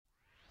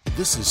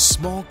This is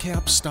Small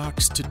Cap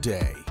Stocks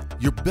Today,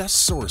 your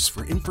best source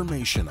for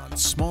information on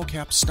small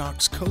cap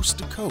stocks coast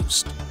to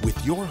coast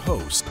with your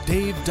host,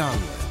 Dave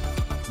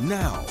Donlin.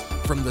 Now,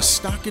 from the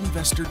Stock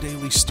Investor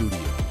Daily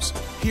Studios,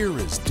 here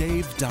is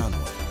Dave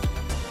Donlin.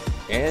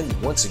 And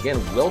once again,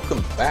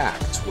 welcome back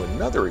to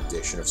another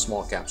edition of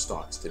Small Cap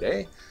Stocks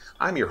Today.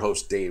 I'm your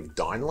host, Dave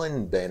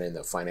Donlin, been in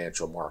the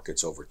financial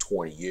markets over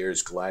 20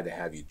 years. Glad to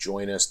have you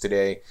join us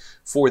today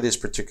for this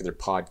particular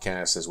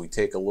podcast as we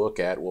take a look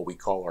at what we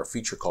call our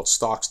feature called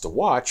Stocks to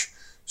Watch.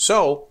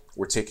 So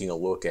we're taking a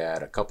look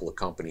at a couple of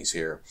companies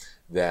here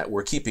that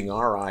we're keeping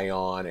our eye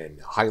on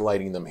and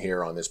highlighting them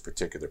here on this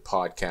particular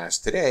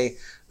podcast. Today,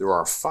 there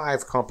are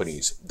 5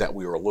 companies that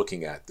we are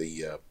looking at.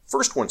 The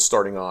first one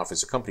starting off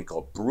is a company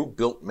called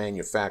Brewbuilt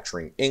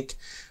Manufacturing, Inc.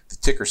 The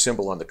ticker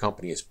symbol on the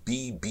company is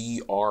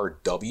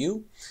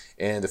BBRW,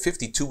 and the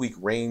 52-week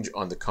range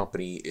on the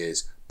company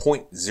is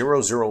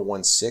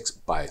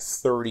 0.0016 by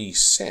 30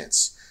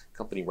 cents.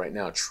 Company right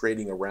now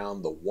trading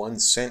around the 1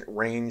 cent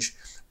range.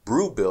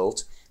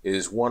 Brewbuilt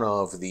is one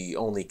of the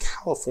only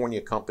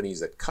California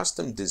companies that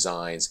custom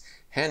designs,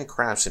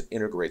 handcrafts, and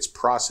integrates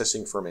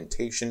processing,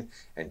 fermentation,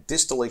 and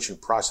distillation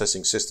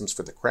processing systems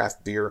for the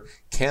craft beer,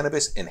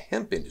 cannabis, and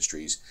hemp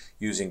industries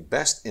using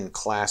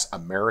best-in-class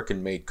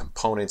American-made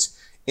components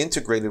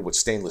integrated with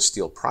stainless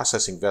steel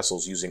processing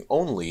vessels using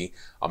only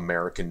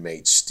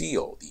American-made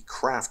steel. The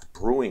craft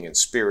brewing and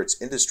spirits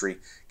industry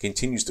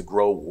continues to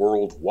grow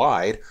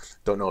worldwide.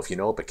 Don't know if you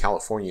know it, but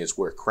California is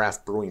where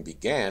craft brewing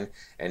began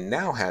and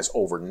now has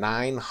over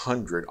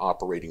 900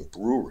 operating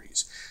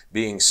breweries.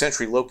 Being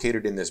centrally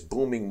located in this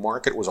booming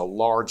market was a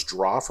large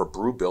draw for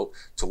Brewbuilt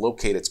to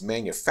locate its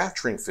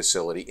manufacturing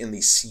facility in the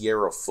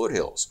Sierra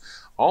foothills.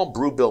 All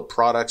Brewbuilt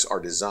products are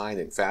designed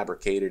and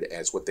fabricated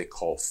as what they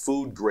call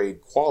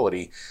food-grade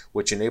quality,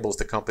 which enables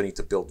the company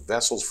to build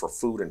vessels for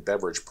food and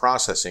beverage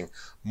processing.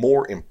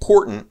 More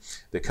important,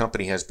 the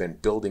company has been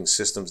building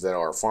systems that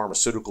are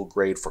pharmaceutical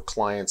grade for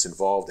clients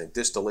involved in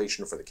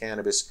distillation for the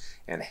cannabis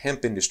and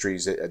hemp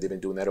industries. They've been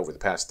doing that over the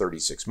past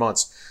 36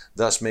 months,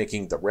 thus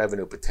making the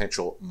revenue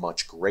potential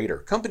much greater.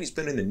 Company's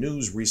been in the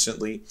news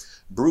recently.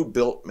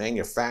 Brewbuilt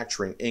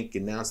Manufacturing, Inc.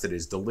 announced that it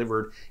has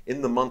delivered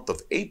in the month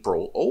of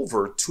April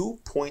over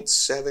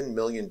 $2.7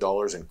 million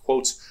in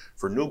quotes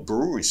for new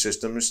brewery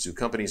systems to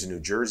companies in New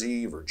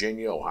Jersey,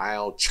 Virginia,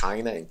 Ohio,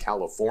 China, and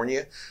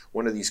California.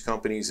 One of these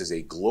companies is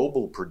a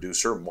global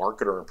producer,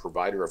 marketer, and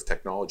provider of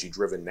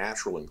technology-driven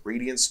natural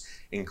ingredients,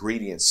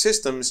 ingredient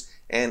systems,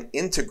 and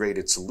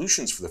integrated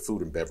solutions for the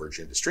food and beverage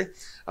industry.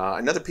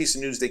 Another piece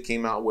of news they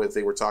came out with,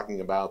 they were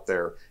talking about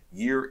their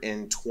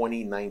year-end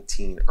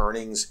 2019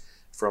 earnings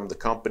from the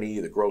company.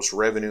 The gross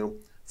revenue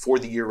for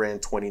the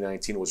year-end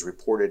 2019 was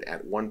reported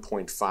at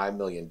 $1.5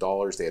 million.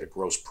 They had a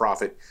gross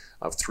profit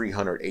of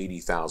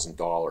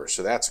 $380,000.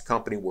 So that's a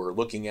company we're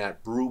looking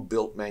at,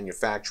 Brewbuilt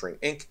Manufacturing,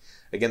 Inc.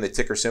 Again, the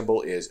ticker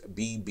symbol is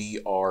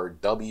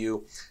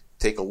BBRW.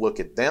 Take a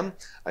look at them.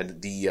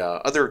 The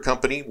other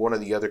company, one of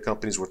the other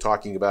companies we're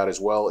talking about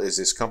as well, is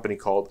this company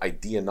called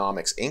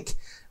Ideanomics, Inc.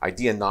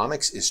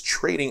 Ideanomics is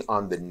trading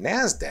on the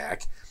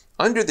NASDAQ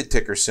under the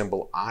ticker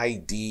symbol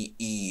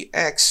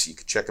IDEX. You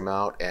can check them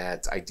out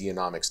at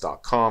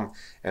ideanomics.com,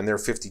 and their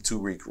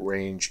 52-week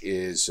range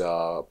is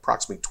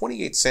approximately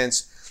 28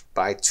 cents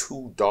by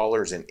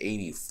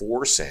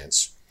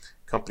 $2.84.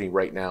 Company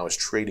right now is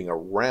trading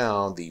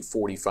around the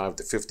 45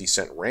 to 50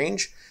 cent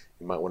range.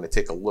 You might want to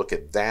take a look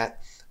at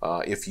that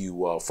if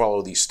you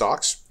follow these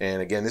stocks.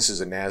 And again, this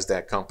is a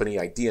NASDAQ company.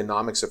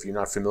 Ideanomics, if you're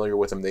not familiar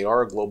with them, they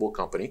are a global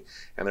company,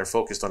 and they're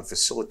focused on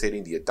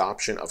facilitating the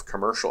adoption of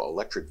commercial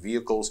electric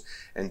vehicles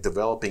and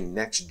developing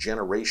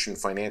next-generation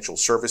financial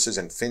services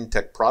and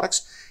fintech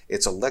products.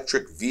 Its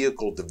electric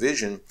vehicle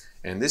division,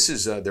 and this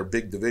is their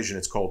big division,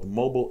 it's called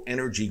Mobile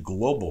Energy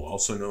Global,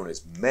 also known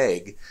as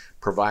MEG,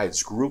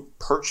 provides group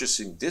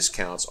purchasing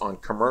discounts on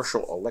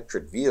commercial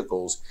electric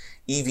vehicles,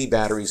 EV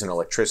batteries, and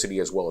electricity,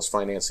 as well as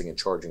financing and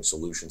charging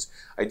solutions.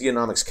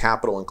 Ideanomics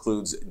Capital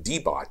includes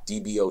DBOT,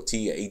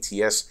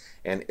 DBOT, ATS,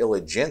 and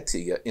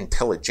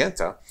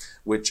Intelligenta,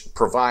 which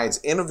provides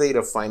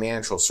innovative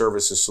financial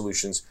services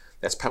solutions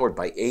that's powered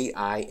by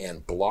AI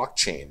and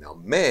blockchain. Now,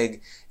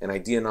 MEG and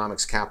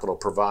Ideanomics Capital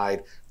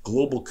provide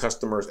global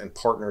customers and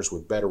partners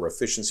with better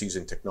efficiencies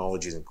in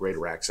technologies and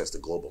greater access to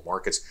global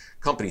markets.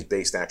 Companies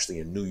based actually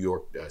in New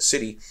York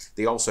City.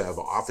 They also have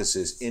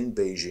offices in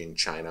Beijing,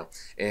 China,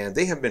 and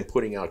they have been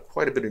putting out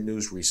quite a bit of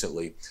news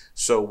recently.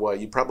 So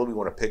you probably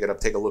want to pick it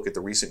up, take a look at the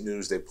recent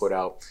news they put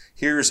out.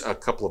 Here's a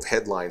couple of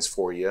headlines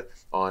for you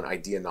on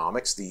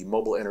Ideanomics. The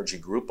Mobile Energy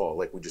Group,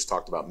 like we just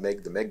talked about,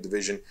 MEG, the MEG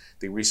division,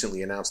 they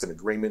recently announced an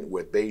agreement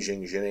with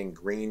Beijing Jining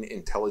Green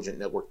Intelligent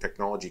Network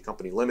Technology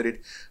Company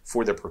Limited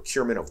for the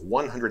procurement of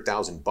 100,000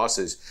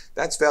 buses.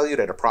 That's valued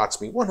at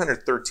approximately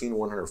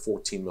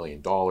 $114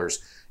 million.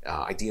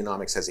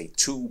 Ideanomics has a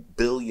 $2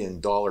 billion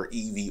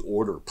EV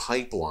order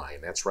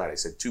pipeline. That's right, I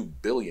said $2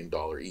 billion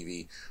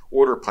EV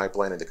order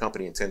pipeline, and the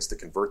company intends to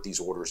convert these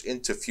orders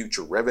into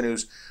future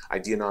revenues.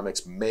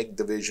 Ideanomics MEG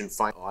division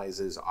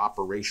finalizes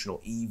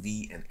operational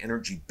EV and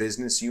energy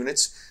business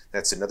units.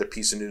 That's another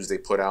piece of news they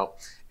put out,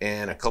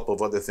 and a couple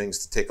of other things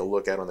to take a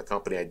look at on the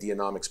company.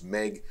 Ideanomics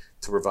MEG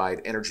to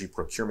provide energy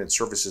procurement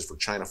services for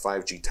China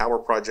 5G tower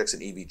projects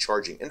and EV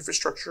charging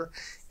infrastructure.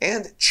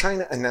 And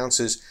China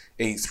announces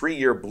a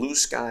 3-year Blue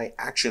Sky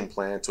action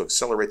plan to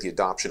accelerate the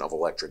adoption of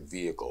electric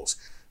vehicles.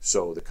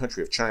 So the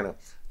country of China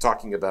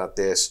talking about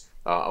this.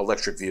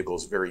 Electric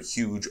vehicles, very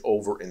huge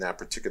over in that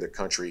particular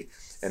country.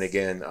 And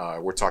again,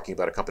 we're talking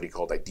about a company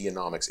called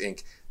Ideanomics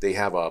Inc. They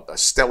have a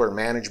stellar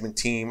management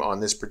team on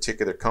this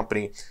particular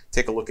company.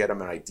 Take a look at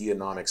them at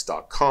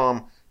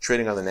ideanomics.com,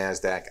 trading on the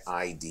NASDAQ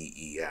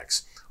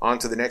IDEX. On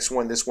to the next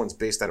one. This one's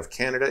based out of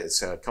Canada.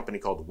 It's a company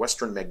called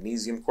Western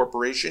Magnesium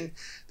Corporation.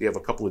 They have a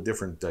couple of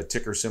different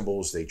ticker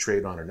symbols. They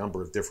trade on a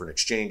number of different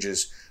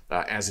exchanges.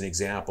 As an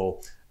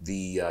example,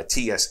 the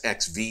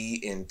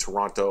TSXV in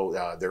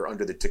Toronto, they're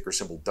under the ticker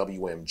symbol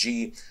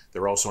WMG.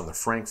 They're also on the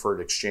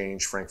Frankfurt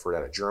Exchange, Frankfurt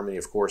out of Germany,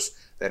 of course.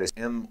 That is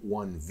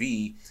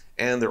M1V.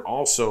 And they're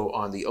also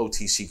on the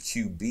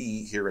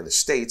OTCQB here in the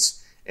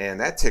States, and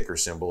that ticker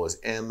symbol is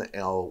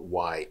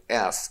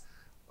MLYF.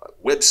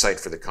 Website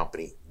for the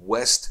company,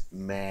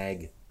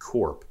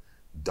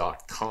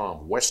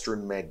 westmagcorp.com.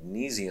 Western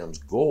Magnesium's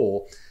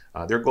goal,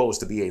 their goal is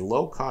to be a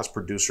low-cost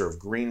producer of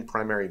green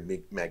primary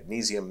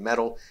magnesium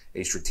metal,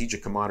 a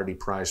strategic commodity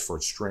prized for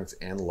its strength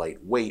and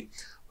lightweight.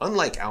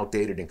 Unlike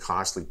outdated and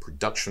costly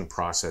production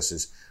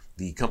processes,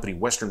 the company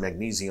Western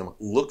Magnesium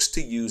looks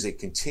to use a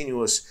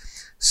continuous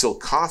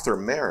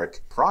silcothermeric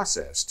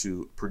process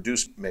to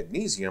produce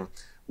magnesium,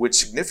 which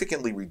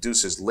significantly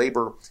reduces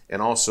labor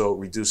and also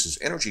reduces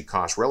energy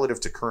costs relative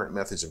to current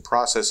methods and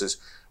processes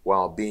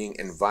while being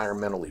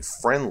environmentally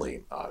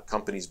friendly.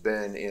 Company's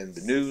been in the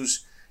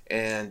news,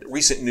 and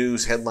recent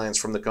news headlines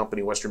from the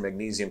company Western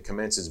Magnesium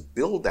commences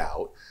build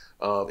out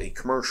of a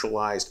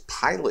commercialized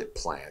pilot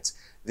plant.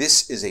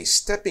 This is a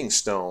stepping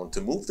stone to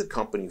move the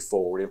company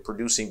forward in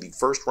producing the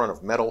first run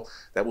of metal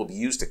that will be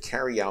used to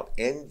carry out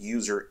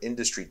end-user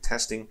industry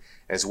testing,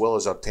 as well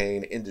as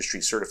obtain industry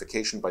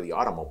certification by the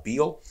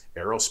automobile,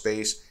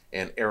 aerospace,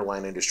 and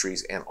airline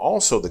industries, and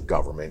also the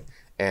government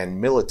and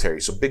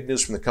military. So big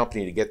news from the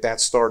company to get that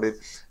started.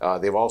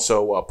 They've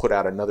also put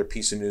out another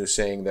piece of news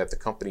saying that the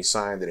company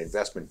signed an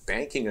investment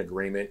banking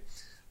agreement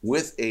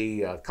with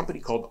a company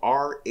called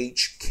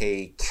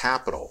RHK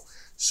Capital.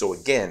 So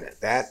again,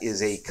 that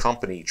is a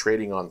company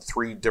trading on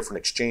 3 different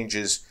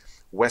exchanges.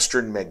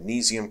 Western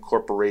Magnesium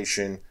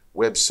Corporation,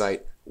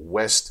 website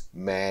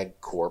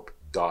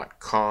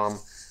westmagcorp.com.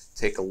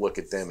 Take a look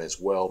at them as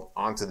well.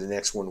 On to the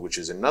next one, which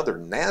is another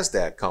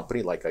NASDAQ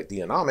company like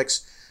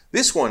Ideanomics.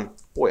 This one,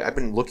 boy, I've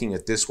been looking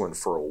at this one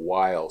for a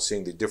while,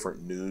 seeing the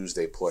different news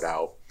they put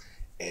out.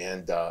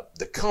 And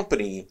the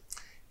company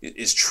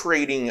is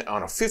trading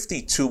on a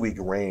 52-week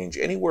range,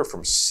 anywhere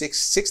from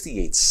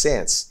 68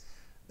 cents.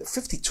 The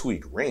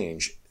 52-week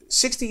range,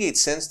 68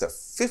 cents to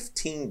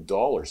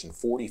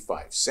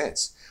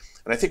 $15.45.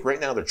 And I think right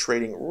now they're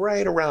trading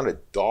right around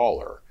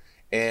 $1.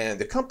 And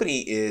the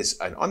company is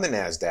on the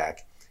NASDAQ.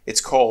 It's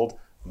called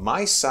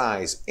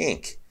MySize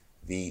Inc.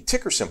 The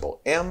ticker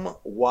symbol,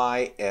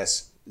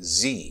 MYSZ.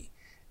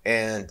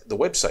 And the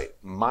website,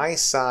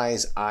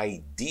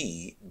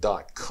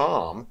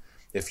 mysizeid.com.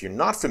 If you're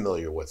not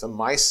familiar with them,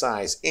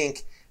 MySize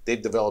Inc.,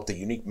 they've developed a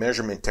unique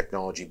measurement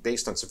technology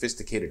based on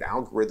sophisticated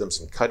algorithms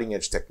and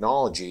cutting-edge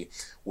technology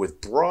with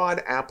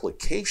broad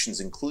applications,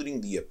 including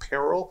the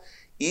apparel,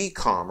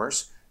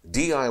 e-commerce,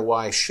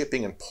 DIY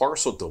shipping, and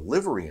parcel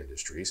delivery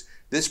industries.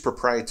 This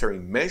proprietary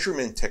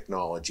measurement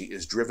technology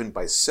is driven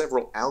by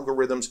several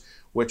algorithms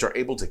which are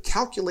able to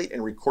calculate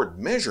and record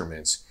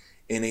measurements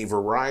in a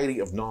variety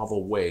of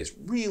novel ways.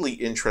 Really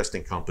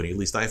interesting company. At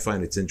least I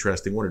find it's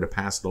interesting. Wanted to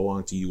pass it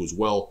along to you as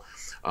well.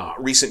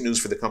 Recent news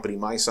for the company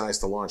MySize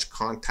to launch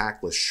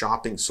contactless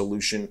shopping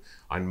solution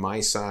on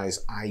MySize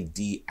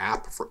ID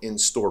app for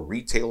in-store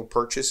retail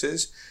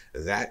purchases.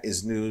 That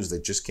is news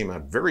that just came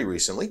out very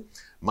recently.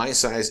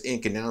 MySize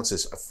Inc.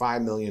 announces a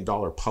 $5 million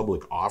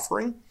public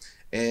offering.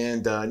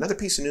 And another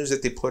piece of news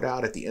that they put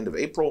out at the end of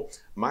April,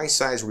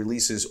 MySize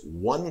releases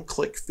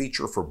one-click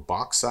feature for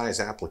box size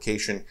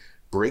application.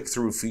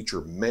 Breakthrough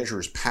feature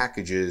measures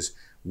packages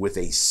with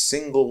a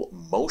single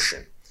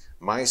motion.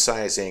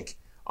 MySize Inc.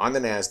 on the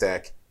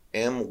NASDAQ,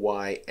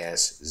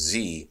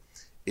 MYSZ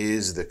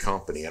is the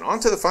company. And on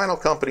to the final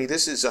company.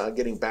 This is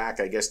getting back,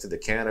 I guess, to the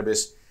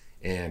cannabis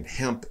and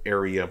hemp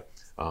area.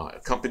 A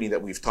company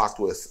that we've talked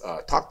to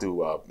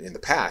in the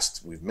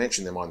past. We've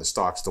mentioned them on the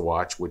Stocks to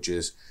Watch, which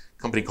is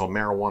a company called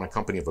Marijuana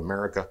Company of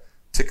America.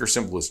 Ticker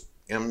symbol is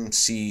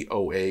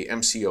MCOA.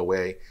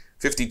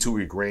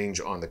 52-week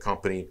range on the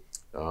company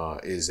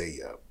is a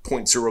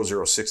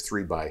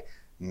 0.0063 by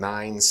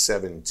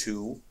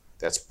 972.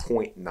 That's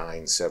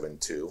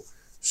 0.972.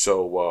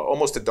 So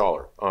almost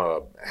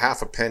 $1,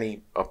 half a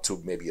penny up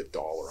to maybe $1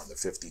 on the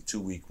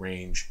 52-week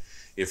range.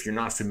 If you're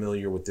not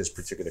familiar with this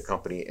particular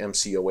company,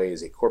 MCOA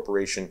is a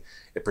corporation.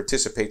 It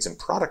participates in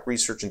product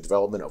research and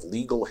development of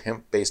legal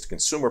hemp-based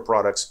consumer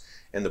products.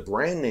 And the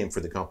brand name for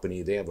the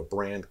company, they have a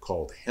brand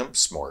called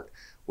HempSmart,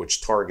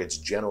 which targets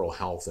general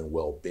health and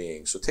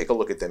well-being. So take a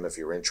look at them if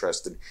you're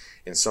interested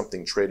in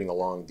something trading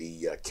along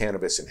the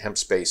cannabis and hemp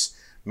space.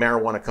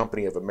 Marijuana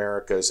Company of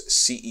America's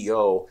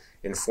CEO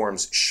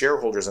informs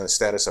shareholders on the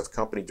status of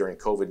company during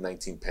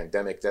COVID-19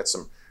 pandemic. That's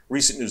some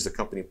recent news the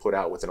company put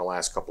out within the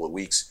last couple of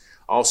weeks.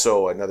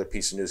 Also, another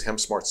piece of news,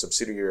 HempSmart,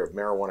 subsidiary of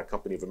Marijuana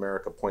Company of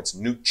America, appoints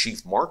new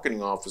chief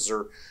marketing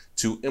officer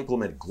to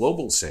implement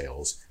global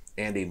sales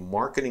and a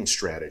marketing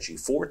strategy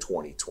for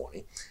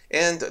 2020.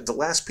 And the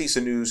last piece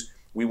of news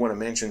we want to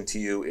mention to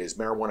you is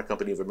Marijuana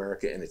Company of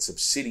America and its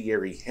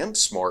subsidiary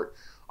HempSmart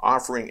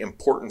offering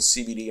important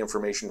CBD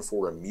information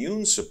for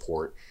immune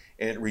support,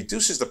 and it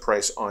reduces the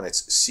price on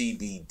its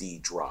CBD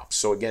drops.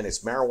 So again,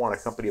 it's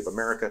Marijuana Company of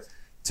America,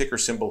 ticker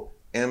symbol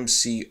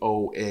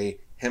MCOA.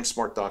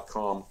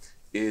 HempSmart.com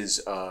is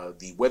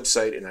the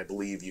website, and I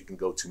believe you can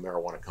go to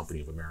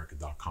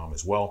marijuanacompanyofamerica.com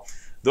as well.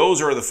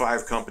 Those are the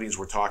 5 companies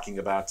we're talking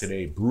about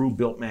today. Brew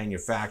Built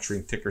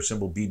Manufacturing, ticker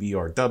symbol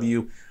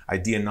BBRW.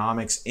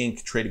 Ideanomics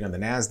Inc., trading on the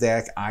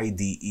NASDAQ,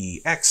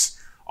 IDEX.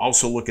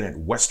 Also looking at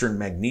Western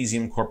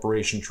Magnesium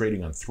Corporation,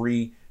 trading on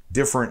 3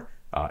 different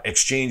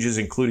exchanges,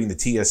 including the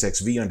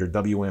TSXV under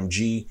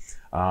WMG,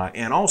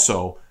 and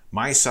also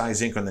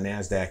MySize Inc. on the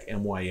NASDAQ,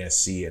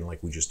 MYSC, and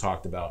like we just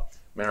talked about,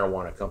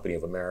 Marijuana Company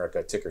of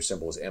America, ticker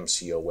symbol is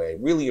MCOA.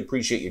 Really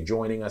appreciate you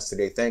joining us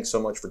today. Thanks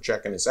so much for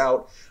checking us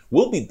out.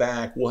 We'll be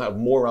back. We'll have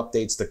more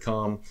updates to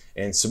come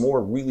and some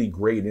more really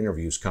great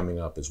interviews coming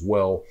up as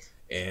well.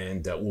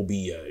 And we'll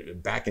be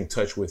back in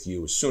touch with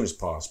you as soon as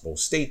possible.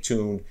 Stay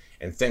tuned,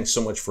 and thanks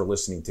so much for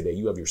listening today.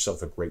 You have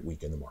yourself a great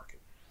week in the market.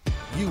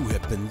 You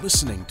have been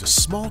listening to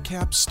Small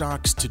Cap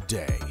Stocks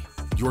Today,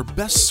 your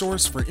best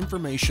source for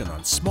information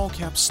on small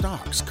cap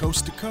stocks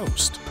coast to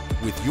coast,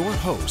 with your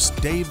host,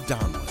 Dave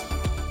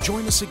Donlin.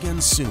 Join us again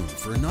soon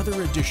for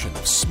another edition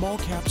of Small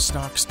Cap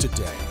Stocks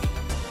Today.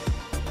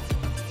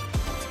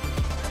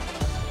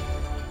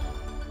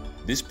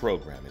 This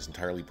program is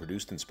entirely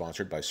produced and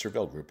sponsored by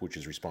Cervell Group, which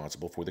is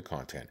responsible for the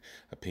content.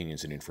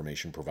 Opinions and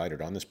information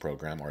provided on this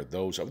program are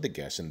those of the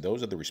guests and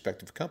those of the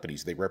respective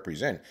companies they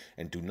represent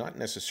and do not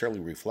necessarily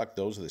reflect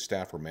those of the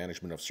staff or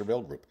management of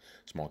Cervell Group.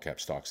 Small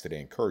Cap Stocks Today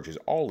encourages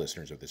all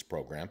listeners of this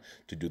program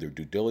to do their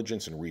due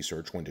diligence and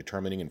research when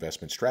determining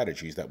investment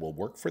strategies that will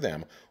work for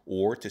them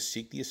or to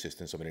seek the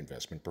assistance of an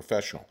investment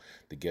professional.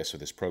 The guests of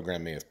this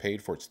program may have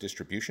paid for its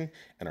distribution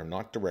and are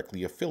not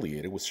directly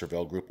affiliated with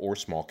Cervell Group or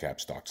Small Cap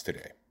Stocks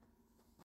Today.